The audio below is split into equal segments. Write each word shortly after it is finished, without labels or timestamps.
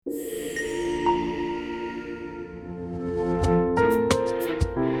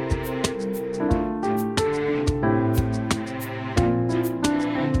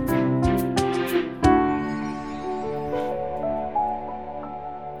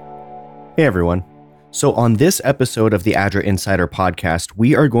Hey everyone. So on this episode of the ADRA Insider podcast,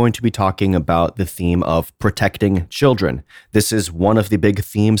 we are going to be talking about the theme of protecting children. This is one of the big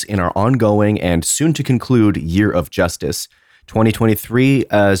themes in our ongoing and soon to conclude Year of Justice. 2023,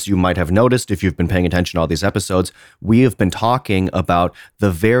 as you might have noticed if you've been paying attention to all these episodes, we have been talking about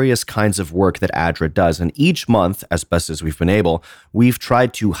the various kinds of work that ADRA does. And each month, as best as we've been able, we've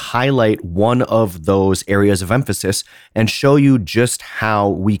tried to highlight one of those areas of emphasis and show you just how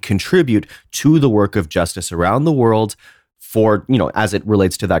we contribute to the work of justice around the world for, as it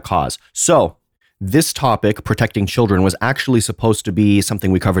relates to that cause. So, this topic, protecting children, was actually supposed to be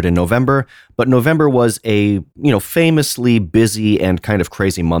something we covered in November, but November was a, famously busy and kind of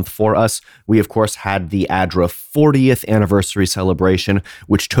crazy month for us. We, of course, had the ADRA 40th anniversary celebration,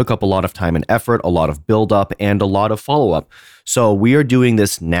 which took up a lot of time and effort, a lot of build-up, and a lot of follow-up. So we are doing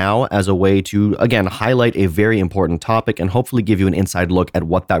this now as a way to, again, highlight a very important topic and hopefully give you an inside look at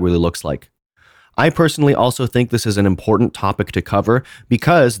what that really looks like. I personally also think this is an important topic to cover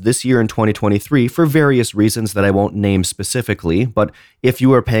because this year in 2023, for various reasons that I won't name specifically, but if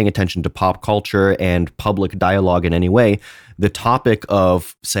you are paying attention to pop culture and public dialogue in any way, the topic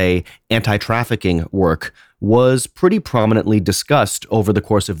of, say, anti-trafficking work was pretty prominently discussed over the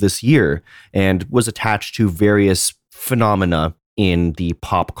course of this year and was attached to various phenomena in the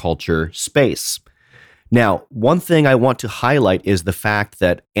pop culture space. Now, one thing I want to highlight is the fact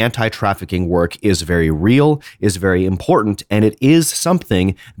that anti-trafficking work is very real, is very important, and it is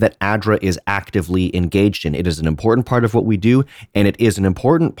something that ADRA is actively engaged in. It is an important part of what we do, and it is an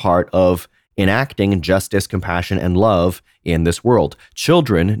important part of enacting justice, compassion, and love in this world.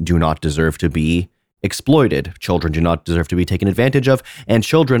 Children do not deserve to be exploited. Children do not deserve to be taken advantage of, and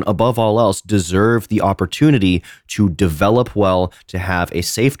children, above all else, deserve the opportunity to develop well, to have a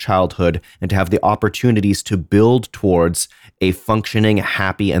safe childhood, and to have the opportunities to build towards a functioning,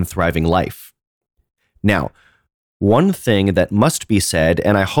 happy, and thriving life. Now, one thing that must be said,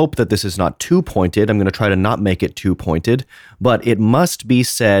 and I hope that this is not too pointed, I'm going to try to not make it too pointed, but it must be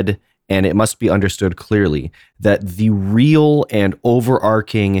said, and it must be understood clearly, that the real and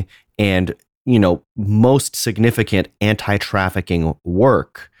overarching and most significant anti-trafficking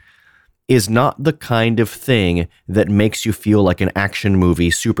work is not the kind of thing that makes you feel like an action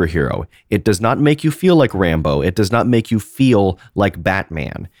movie superhero. It does not make you feel like Rambo. It does not make you feel like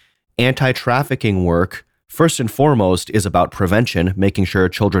Batman. Anti-trafficking work, first and foremost, is about prevention, making sure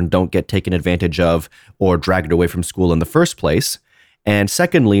children don't get taken advantage of or dragged away from school in the first place. And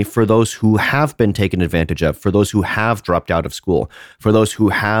secondly, for those who have been taken advantage of, for those who have dropped out of school, for those who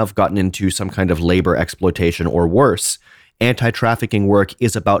have gotten into some kind of labor exploitation or worse, anti-trafficking work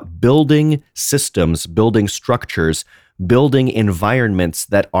is about building systems, building structures, building environments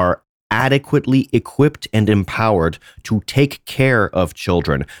that are adequately equipped and empowered to take care of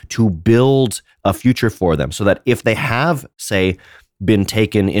children, to build a future for them, so that if they have, say, been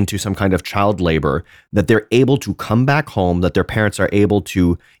taken into some kind of child labor, that they're able to come back home, that their parents are able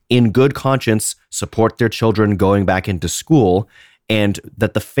to, in good conscience, support their children going back into school, and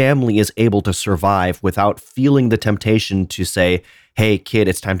that the family is able to survive without feeling the temptation to say, hey, kid,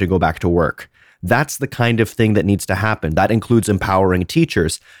 it's time to go back to work. That's the kind of thing that needs to happen. That includes empowering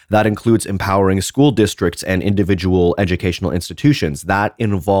teachers. That includes empowering school districts and individual educational institutions. That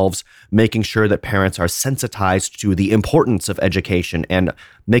involves making sure that parents are sensitized to the importance of education and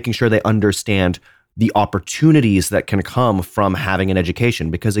making sure they understand the opportunities that can come from having an education.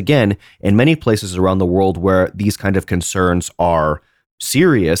 Because again, in many places around the world where these kind of concerns are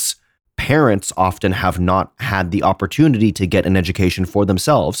serious, parents often have not had the opportunity to get an education for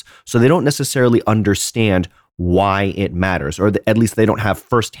themselves, so they don't necessarily understand why it matters, or at least they don't have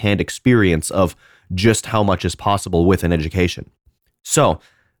firsthand experience of just how much is possible with an education. So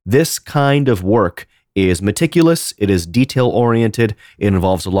this kind of work is meticulous, it is detail-oriented, it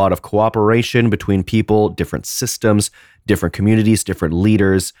involves a lot of cooperation between people, different systems, different communities, different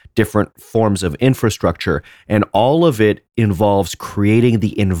leaders, different forms of infrastructure, and all of it involves creating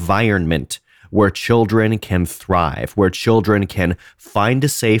the environment where children can thrive, where children can find a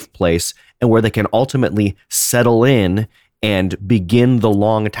safe place, and where they can ultimately settle in and begin the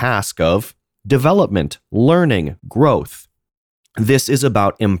long task of development, learning, growth. This is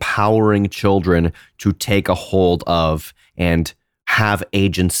about empowering children to take a hold of and have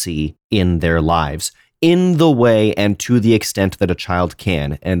agency in their lives in the way and to the extent that a child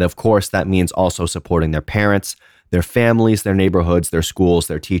can. And of course, that means also supporting their parents, their families, their neighborhoods, their schools,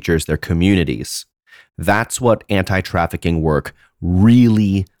 their teachers, their communities. That's what anti-trafficking work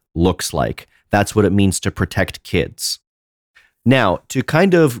really looks like. That's what it means to protect kids. Now, to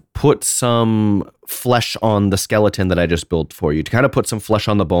kind of put some flesh on the skeleton that I just built for you, to kind of put some flesh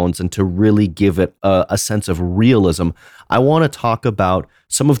on the bones and to really give it a sense of realism, I want to talk about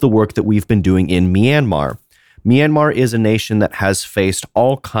some of the work that we've been doing in Myanmar. Myanmar is a nation that has faced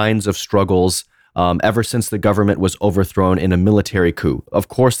all kinds of struggles ever since the government was overthrown in a military coup. Of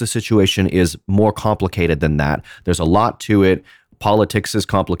course, the situation is more complicated than that. There's a lot to it. Politics is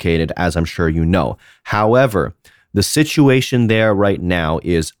complicated, as I'm sure you know. However, the situation there right now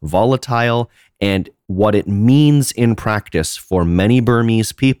is volatile, and what it means in practice for many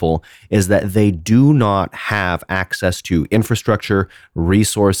Burmese people is that they do not have access to infrastructure,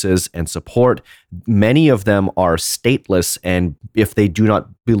 resources, and support. Many of them are stateless, and if they do not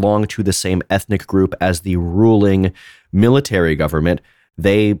belong to the same ethnic group as the ruling military government,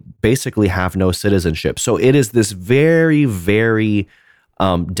 they basically have no citizenship. So it is this very, very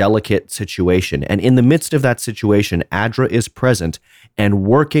delicate situation. And in the midst of that situation, ADRA is present and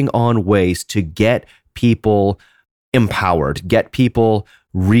working on ways to get people empowered, get people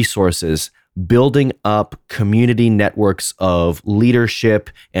resources, building up community networks of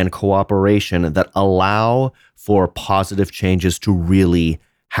leadership and cooperation that allow for positive changes to really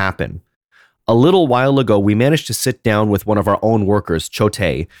happen. A little while ago, we managed to sit down with one of our own workers,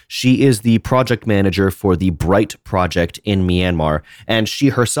 Chote. She is the project manager for the Bright project in Myanmar, and she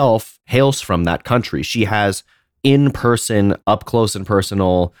herself hails from that country. She has in-person, up-close and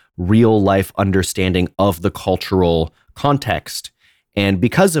personal, real-life understanding of the cultural context. And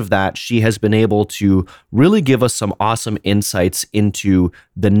because of that, she has been able to really give us some awesome insights into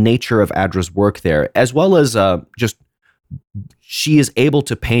the nature of ADRA's work there, as well as just she is able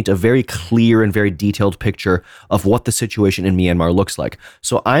to paint a very clear and very detailed picture of what the situation in Myanmar looks like.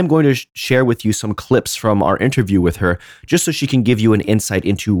 So I'm going to share with you some clips from our interview with her, just so she can give you an insight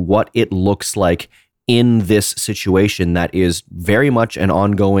into what it looks like in this situation that is very much an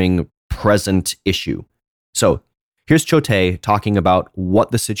ongoing present issue. So here's Chote talking about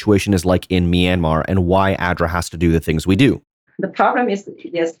what the situation is like in Myanmar and why ADRA has to do the things we do. The problem is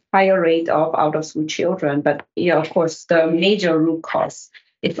yes, higher rate of out-of-school children, but of course, the major root cause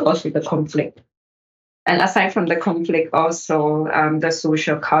is also the conflict. And aside from the conflict, also the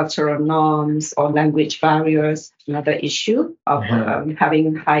social cultural norms or language barriers, another issue of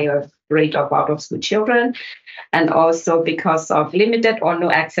having higher rate of out-of-school children, and also because of limited or no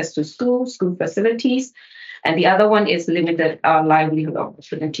access to school facilities. And the other one is limited livelihood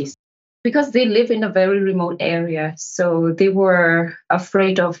opportunities. Because they live in a very remote area, so they were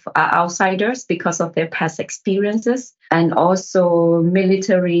afraid of outsiders because of their past experiences. And also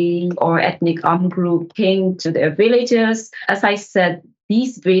military or ethnic armed group came to their villages. As I said,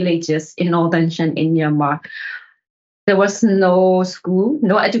 these villages in northern Shan in Myanmar, there was no school,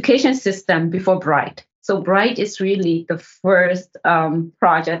 no education system before Bright. So Bright is really the first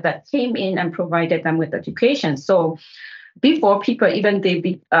project that came in and provided them with education. So before people even they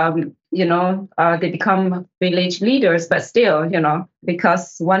become village leaders, but still,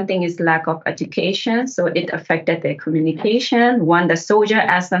 because one thing is lack of education, so it affected their communication. When the soldier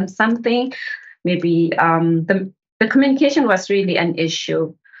asked them something, maybe the communication was really an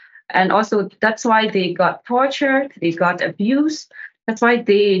issue. And also that's why they got tortured, they got abused. That's why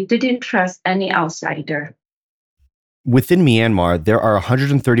they didn't trust any outsider. Within Myanmar, there are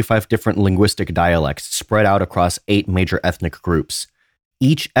 135 different linguistic dialects spread out across 8 major ethnic groups.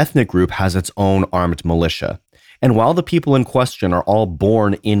 Each ethnic group has its own armed militia. And while the people in question are all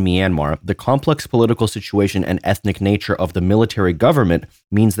born in Myanmar, the complex political situation and ethnic nature of the military government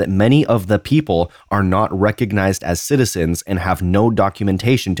means that many of the people are not recognized as citizens and have no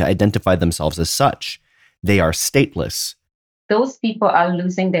documentation to identify themselves as such. They are stateless. Those people are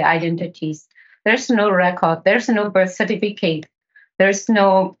losing their identities. There's no record. There's no birth certificate. There's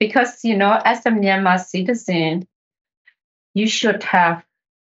no, because, as a Myanmar citizen, you should have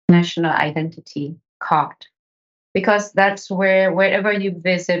national identity card. Because that's wherever you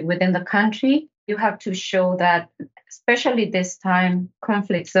visit within the country, you have to show that, especially this time,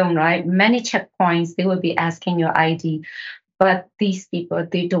 conflict zone, right? Many checkpoints, they will be asking your ID. But these people,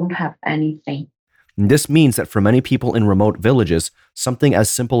 they don't have anything. This means that for many people in remote villages, something as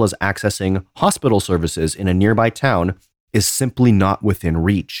simple as accessing hospital services in a nearby town is simply not within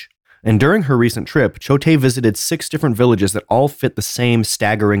reach. And during her recent trip, Chote visited 6 different villages that all fit the same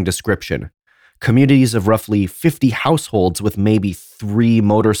staggering description. Communities of roughly 50 households with maybe 3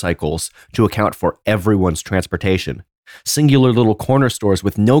 motorcycles to account for everyone's transportation. Singular little corner stores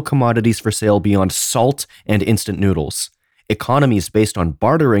with no commodities for sale beyond salt and instant noodles. economies based on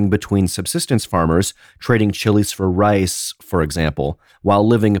bartering between subsistence farmers, trading chilies for rice, for example, while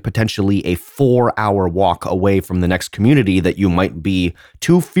living potentially a 4-hour walk away from the next community that you might be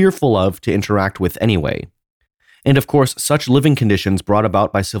too fearful of to interact with anyway. And of course, such living conditions brought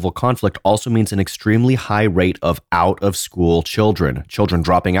about by civil conflict also means an extremely high rate of out-of-school children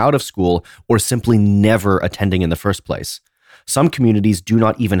dropping out of school or simply never attending in the first place. Some communities do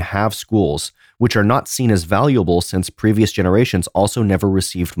not even have schools, which are not seen as valuable since previous generations also never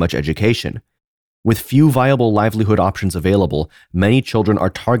received much education. With few viable livelihood options available, many children are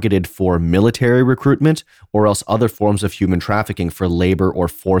targeted for military recruitment or else other forms of human trafficking for labor or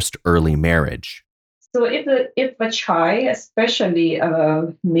forced early marriage. So if a child, especially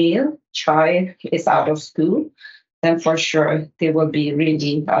a male child, is out of school, then for sure they will be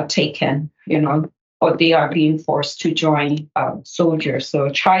really taken, or they are being forced to join soldiers. So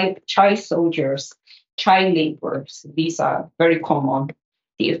child soldiers, child laborers, these are very common,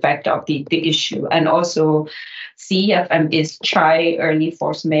 the effect of the issue. And also CFM is child early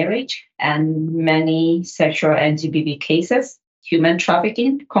forced marriage and many sexual and GBV cases, human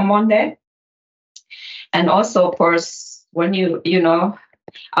trafficking come on there. And also, of course, when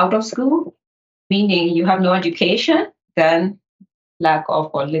out of school, meaning you have no education, then lack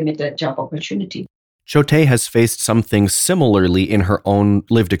of or limited job opportunity. Chote has faced some things similarly in her own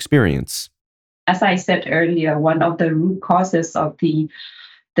lived experience. As I said earlier, one of the root causes of the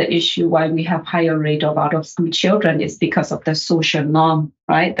issue why we have higher rate of out of school children is because of the social norm,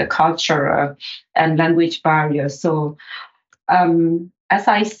 right? The cultural and language barriers. So as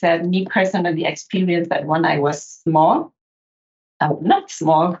I said, me personally experienced that when I was small, not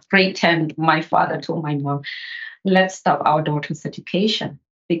small, grade 10, my father told my mom, let's stop our daughter's education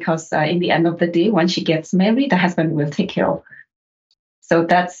because in the end of the day, when she gets married, the husband will take care of her. So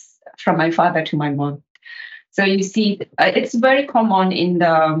that's from my father to my mom. So you see, it's very common in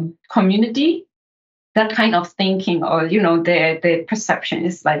the community, that kind of thinking or, the perception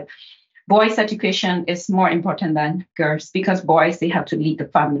is like, boys' education is more important than girls because boys, they have to lead the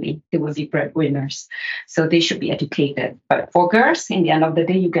family. They will be breadwinners. So they should be educated. But for girls, in the end of the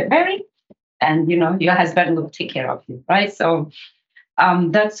day, you get married and, your husband will take care of you, right? So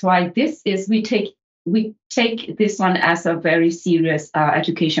that's why we take this one as a very serious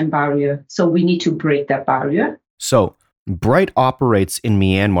education barrier. So we need to break that barrier. So Bright operates in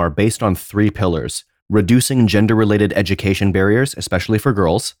Myanmar based on 3 pillars: reducing gender-related education barriers, especially for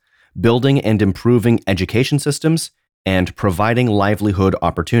girls, building and improving education systems, and providing livelihood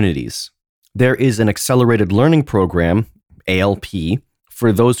opportunities. There is an accelerated learning program, ALP,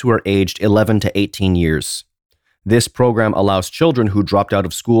 for those who are aged 11 to 18 years. This program allows children who dropped out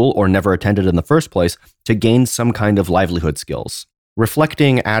of school or never attended in the first place to gain some kind of livelihood skills.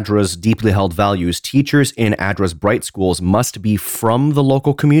 Reflecting ADRA's deeply held values, teachers in ADRA's Bright schools must be from the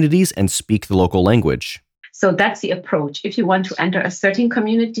local communities and speak the local language. So that's the approach. If you want to enter a certain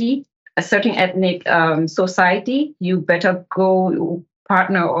community, a certain ethnic society, you better go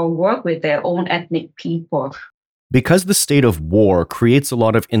partner or work with their own ethnic people. Because the state of war creates a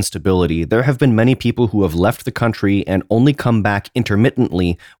lot of instability, there have been many people who have left the country and only come back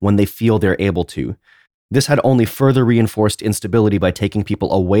intermittently when they feel they're able to. This had only further reinforced instability by taking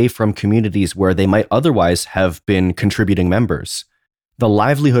people away from communities where they might otherwise have been contributing members. The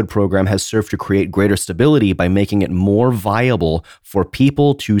livelihood program has served to create greater stability by making it more viable for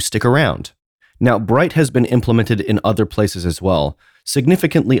people to stick around. Now, Bright has been implemented in other places as well.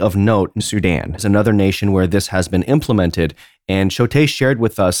 Significantly of note, Sudan is another nation where this has been implemented, and Chote shared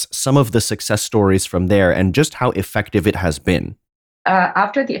with us some of the success stories from there and just how effective it has been.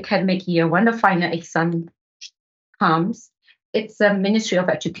 After the academic year, when the final exam comes, it's the Ministry of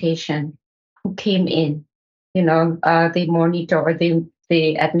Education who came in. They monitor or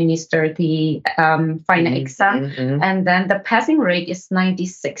they administer the final exam. And then the passing rate is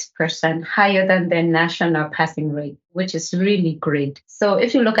 96%, higher than their national passing rate, which is really great. So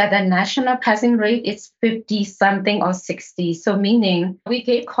if you look at the national passing rate, it's 50 something or 60. So meaning we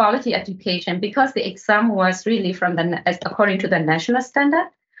gave quality education because the exam was really according to the national standard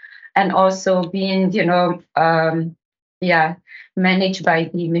and also being, managed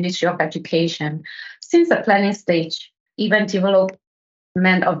by the Ministry of Education. Since the planning stage, even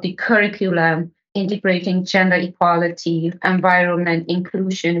development of the curriculum, integrating gender equality, environment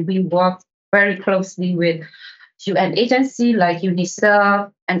inclusion, we work very closely with UN agencies like UNICEF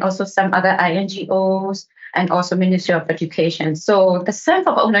and also some other INGOs and also Ministry of Education. So the sense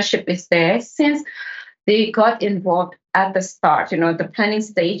of ownership is there since they got involved at the start, the planning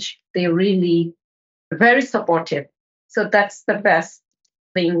stage, they really very supportive. So that's the best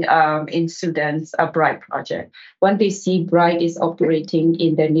thing in Sudan's Bright project. When they see Bright is operating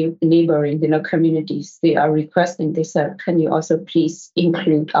in the neighboring communities, they are requesting, they said, can you also please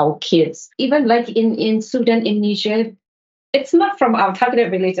include our kids? Even like in Sudan, in Niger, it's not from our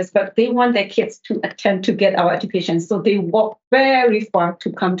targeted villages, but they want their kids to attend to get our education. So they walk very far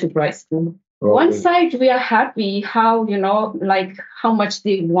to come to Bright School. One side, we are happy how, like how much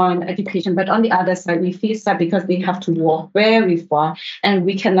they want education. But on the other side, we feel sad because they have to walk very far and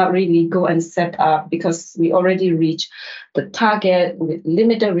we cannot really go and set up because we already reached the target with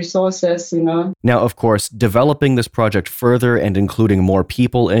limited resources, Now, of course, developing this project further and including more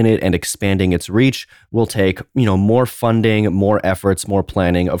people in it and expanding its reach will take, more funding, more efforts, more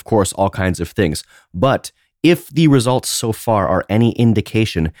planning, of course, all kinds of things. But if the results so far are any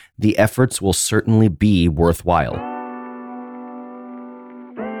indication, the efforts will certainly be worthwhile.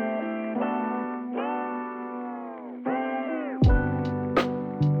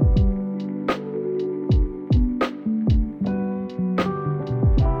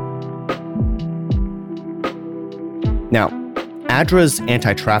 Now, ADRA's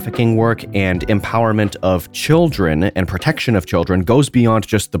anti-trafficking work and empowerment of children and protection of children goes beyond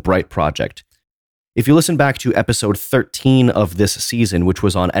just the Bright Project. If you listen back to episode 13 of this season, which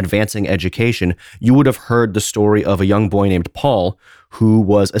was on advancing education, you would have heard the story of a young boy named Paul who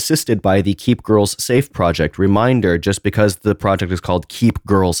was assisted by the Keep Girls Safe project. Reminder, just because the project is called Keep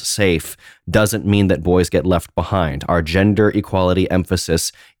Girls Safe doesn't mean that boys get left behind. Our gender equality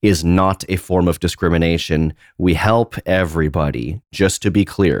emphasis is not a form of discrimination. We help everybody, just to be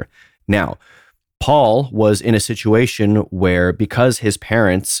clear. Now, Paul was in a situation where, because his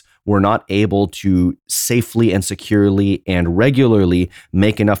parents were not able to safely and securely and regularly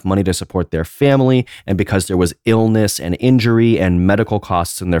make enough money to support their family, and because there was illness and injury and medical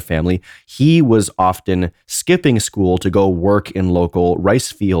costs in their family, he was often skipping school to go work in local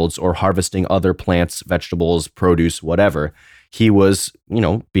rice fields or harvesting other plants, vegetables, produce, whatever. He was,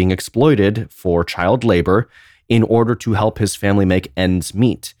 being exploited for child labor in order to help his family make ends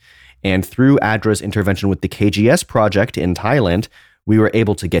meet. And through ADRA's intervention with the KGS project in Thailand, we were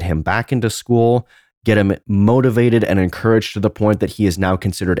able to get him back into school, get him motivated and encouraged to the point that he is now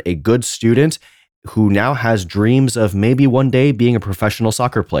considered a good student who now has dreams of maybe one day being a professional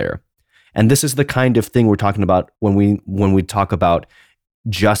soccer player. And this is the kind of thing we're talking about when we talk about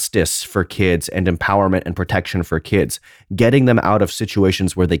justice for kids and empowerment and protection for kids, getting them out of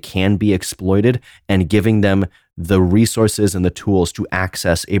situations where they can be exploited and giving them the resources and the tools to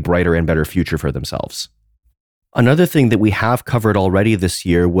access a brighter and better future for themselves. Another thing that we have covered already this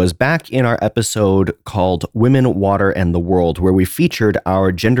year was back in our episode called Women, Water, and the World, where we featured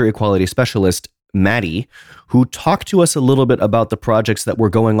our gender equality specialist, Maddie, who talked to us a little bit about the projects that were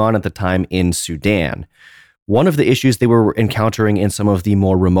going on at the time in Sudan. One of the issues they were encountering in some of the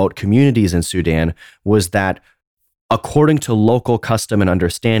more remote communities in Sudan was that, according to local custom and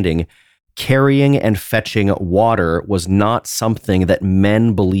understanding, carrying and fetching water was not something that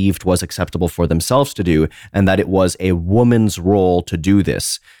men believed was acceptable for themselves to do, and that it was a woman's role to do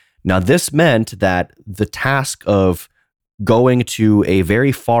this. Now, this meant that the task of going to a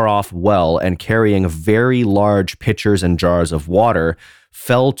very far off well and carrying very large pitchers and jars of water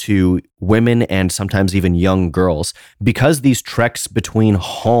fell to women and sometimes even young girls. Because these treks between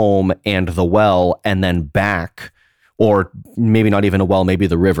home and the well and then back, or maybe not even a well, maybe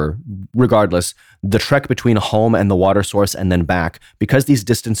the river, regardless, the trek between home and the water source and then back, because these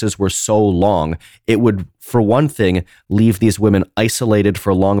distances were so long, it would, for one thing, leave these women isolated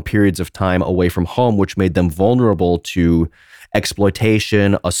for long periods of time away from home, which made them vulnerable to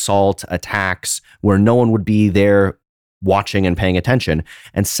exploitation, assault, attacks, where no one would be there watching and paying attention.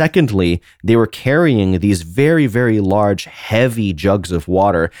 And secondly, they were carrying these very, very large, heavy jugs of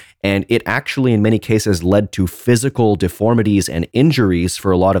water, and it actually in many cases led to physical deformities and injuries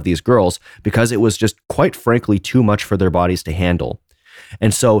for a lot of these girls because it was just, quite frankly, too much for their bodies to handle.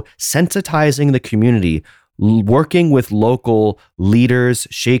 And so sensitizing the community, working with local leaders,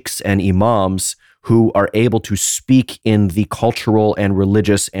 sheikhs, and imams who are able to speak in the cultural and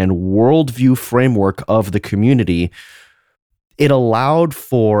religious and worldview framework of the community, it allowed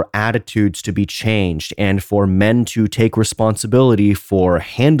for attitudes to be changed and for men to take responsibility for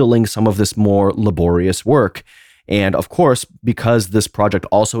handling some of this more laborious work. And of course, because this project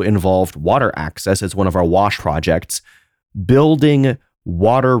also involved water access as one of our WASH projects, building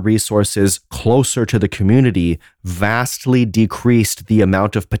water resources closer to the community vastly decreased the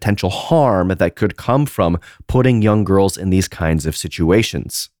amount of potential harm that could come from putting young girls in these kinds of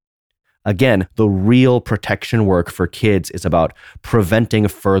situations. Again, the real protection work for kids is about preventing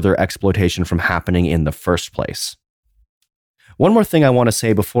further exploitation from happening in the first place. One more thing I want to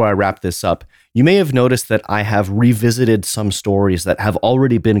say before I wrap this up. You may have noticed that I have revisited some stories that have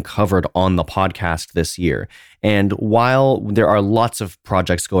already been covered on the podcast this year. And while there are lots of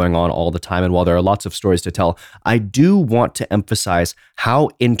projects going on all the time, and while there are lots of stories to tell, I do want to emphasize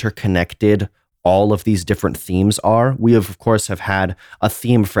how interconnected all of these different themes are. We of course have had a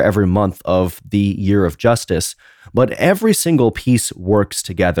theme for every month of the Year of Justice, but every single piece works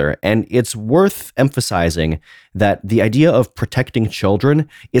together. And it's worth emphasizing that the idea of protecting children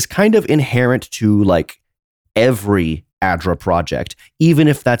is kind of inherent to like every ADRA project, even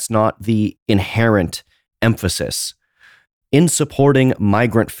if that's not the inherent emphasis. In supporting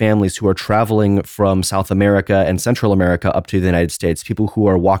migrant families who are traveling from South America and Central America up to the United States, people who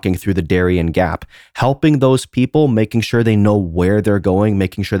are walking through the Darien Gap, helping those people, making sure they know where they're going,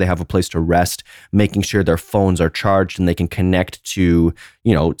 making sure they have a place to rest, making sure their phones are charged and they can connect to,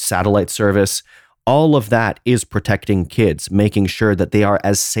 satellite service. All of that is protecting kids, making sure that they are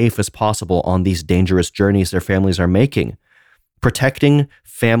as safe as possible on these dangerous journeys their families are making. Protecting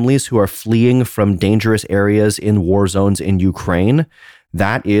families who are fleeing from dangerous areas in war zones in Ukraine,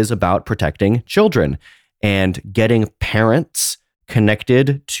 that is about protecting children. And getting parents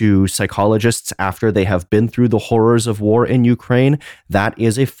connected to psychologists after they have been through the horrors of war in Ukraine, that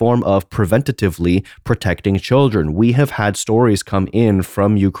is a form of preventatively protecting children. We have had stories come in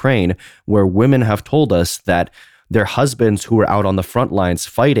from Ukraine where women have told us that their husbands who were out on the front lines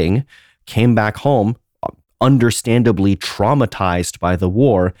fighting came back home understandably traumatized by the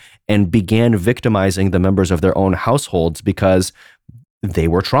war and began victimizing the members of their own households because they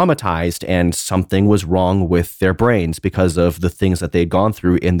were traumatized and something was wrong with their brains because of the things that they'd gone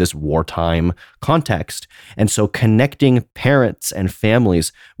through in this wartime context. And so connecting parents and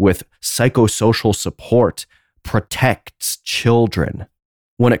families with psychosocial support protects children.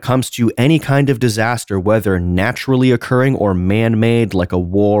 When it comes to any kind of disaster, whether naturally occurring or man-made, like a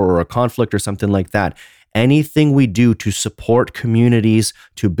war or a conflict or something like that, anything we do to support communities,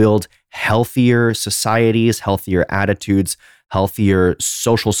 to build healthier societies, healthier attitudes, healthier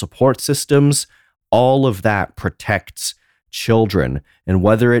social support systems, all of that protects children. And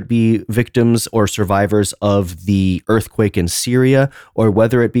whether it be victims or survivors of the earthquake in Syria, or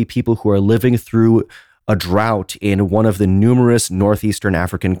whether it be people who are living through a drought in one of the numerous northeastern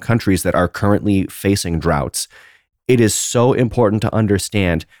African countries that are currently facing droughts, it is so important to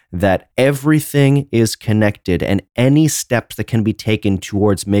understand that everything is connected, and any steps that can be taken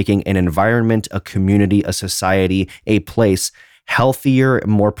towards making an environment, a community, a society, a place healthier,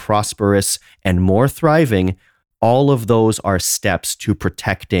 more prosperous, and more thriving, all of those are steps to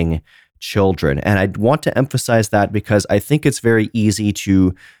protecting children. And I want to emphasize that because I think it's very easy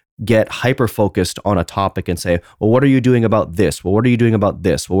to get hyper-focused on a topic and say, well, what are you doing about this? Well, what are you doing about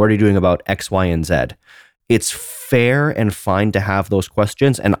this? Well, what are you doing about X, Y, and Z? It's fair and fine to have those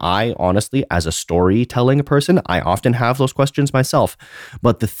questions. And I honestly, as a storytelling person, I often have those questions myself.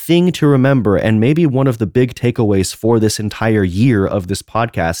 But the thing to remember, and maybe one of the big takeaways for this entire year of this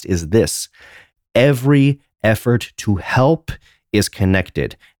podcast, is this: every effort to help is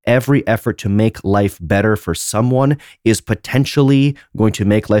connected. Every effort to make life better for someone is potentially going to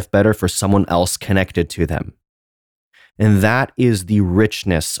make life better for someone else connected to them. And that is the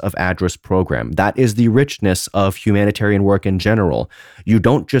richness of ADRA's program. That is the richness of humanitarian work in general. You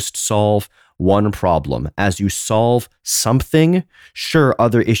don't just solve one problem. As you solve something, sure,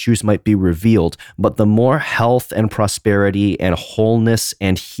 other issues might be revealed, but the more health and prosperity and wholeness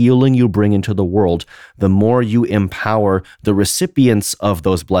and healing you bring into the world, the more you empower the recipients of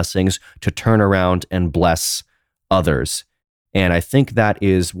those blessings to turn around and bless others. And I think that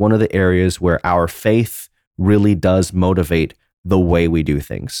is one of the areas where our faith really does motivate the way we do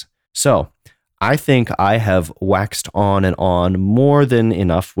things. So I think I have waxed on and on more than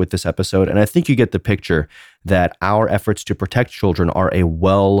enough with this episode, and I think you get the picture that our efforts to protect children are a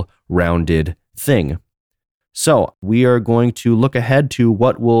well-rounded thing. So we are going to look ahead to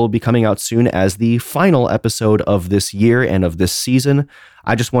what will be coming out soon as the final episode of this year and of this season.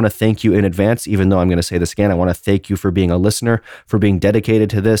 I just want to thank you in advance, even though I'm going to say this again. I want to thank you for being a listener, for being dedicated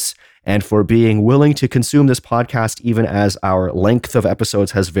to this, and for being willing to consume this podcast, even as our length of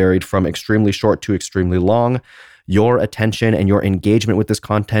episodes has varied from extremely short to extremely long. Your attention and your engagement with this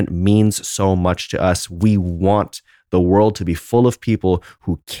content means so much to us. We want the world to be full of people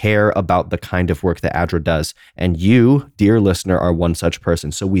who care about the kind of work that ADRA does. And you, dear listener, are one such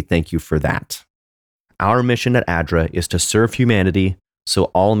person. So we thank you for that. Our mission at ADRA is to serve humanity so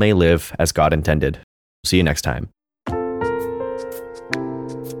all may live as God intended. See you next time.